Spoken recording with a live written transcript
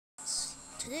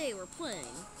Today we're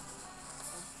playing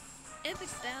Epic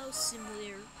Battle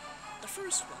Simulator, the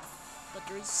first one, but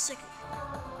there is a second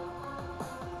one.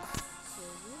 So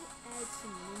we'll add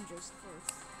some ninjas first.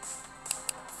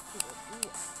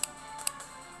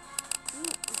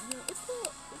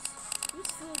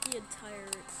 Let's fill out the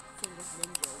entire thing with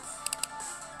ninjas.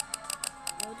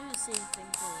 I'll do the same thing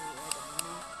for the red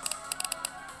enemy.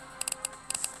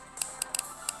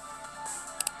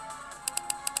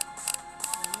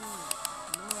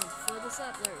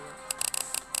 Up there.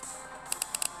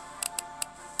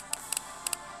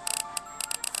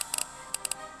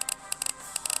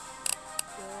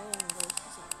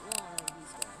 There's a lot of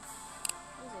these guys.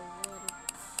 There's a lot of.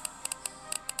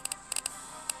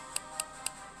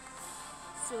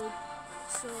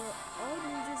 So all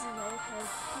ninjas and all have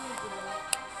pretty good luck,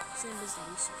 same as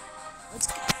Lucy. Let's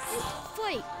go.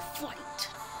 Fight!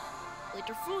 Wait,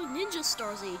 they're throwing ninja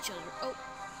stars at each other. Oh,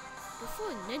 they're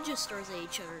throwing ninja stars at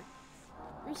each other.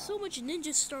 There's so much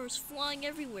ninja stars flying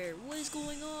everywhere. What is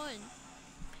going on?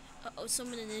 Uh-oh, some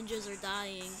of the ninjas are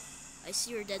dying. I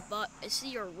see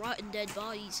your rotten dead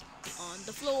bodies on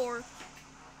the floor.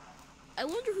 I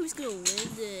wonder who's gonna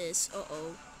win this.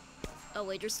 Uh-oh. Oh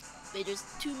wait, there's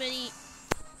too many.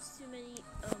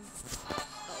 Uh-oh.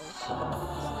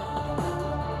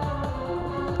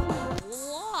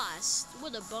 Lost.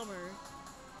 What a bummer.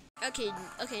 Okay.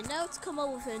 Now let's come up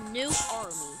with a new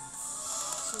army.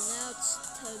 So now it's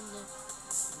time to,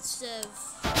 instead of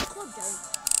club giants,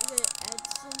 we're gonna add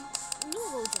some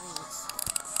normal giants.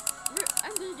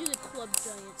 I'm gonna do the club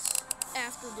giants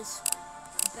after this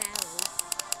battle.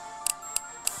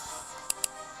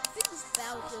 I think this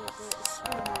battle will go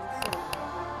extremely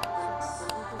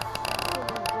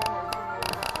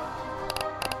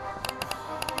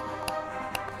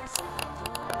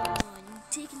I'm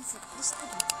taking this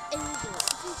angle.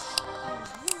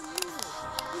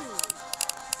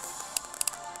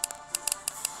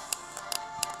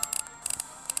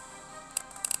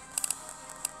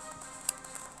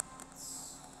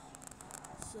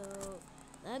 So,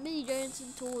 that many giants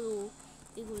in total,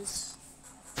 it was,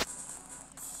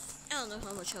 I don't know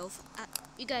how much health,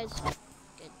 you guys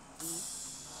get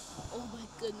these. Oh my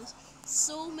goodness,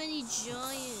 so many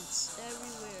giants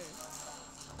everywhere.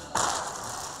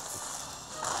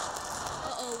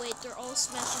 Uh-oh, wait, they're all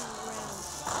smashing around.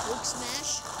 Hulk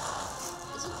smash?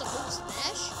 Is it the Hulk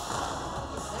smash?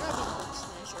 It better be the Hulk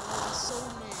smash, or I'll be so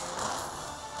mad.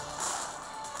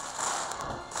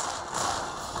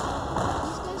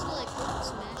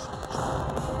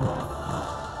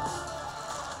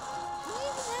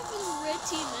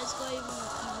 Team has got even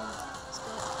closer.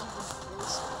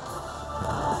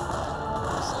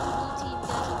 Some blue team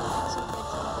guys are dying, some red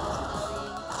team guys are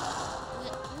dying.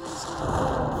 Who is going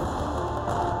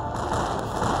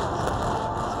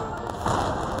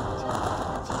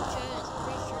Team Giants, I'm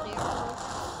pretty sure they are.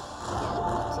 Yeah,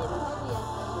 the blue team probably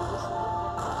has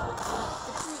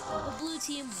the blue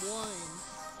team won.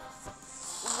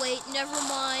 Wait, never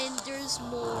mind, there's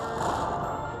more.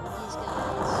 These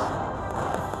guys.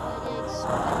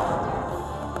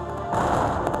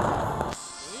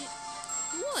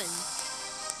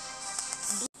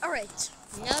 Alright,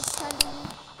 now it's time to move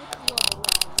the club around.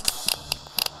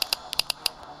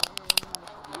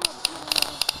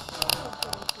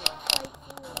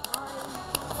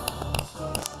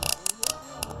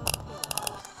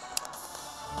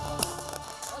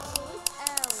 Let's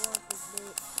add a lot of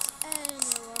grenades and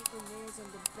a lot of grenades on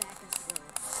the back as well.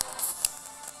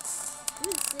 Do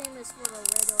the same as for the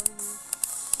red army.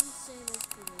 Do the same as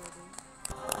for the red army.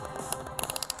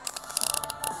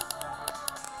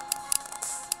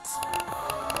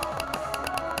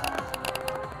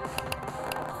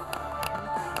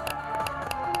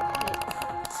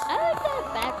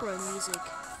 Background music.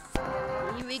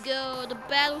 Here we go. The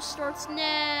battle starts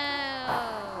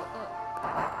now.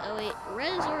 Oh wait,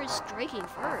 red is already striking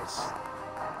first.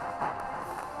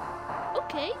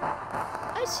 Okay,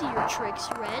 I see your tricks,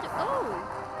 red. Oh,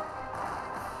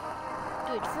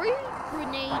 dude, throw your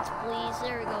grenades, please.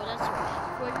 There we go. That's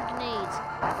right. Throw your grenades.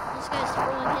 This guy's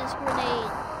throwing his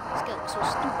grenade. This guy looks so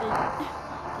stupid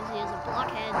because he has a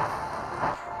blockhead.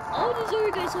 All these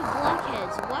other guys have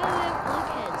blockheads. Why do they have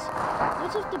blockheads?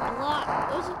 What's with the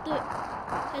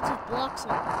heads with blocks on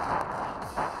them?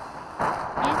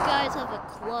 These guys have a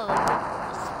club, a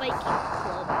spiking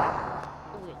club.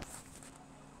 Oh wait.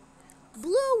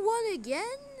 Blue won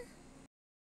again?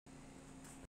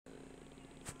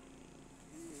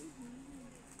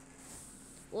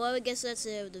 Well, I guess that's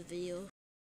the end of the video.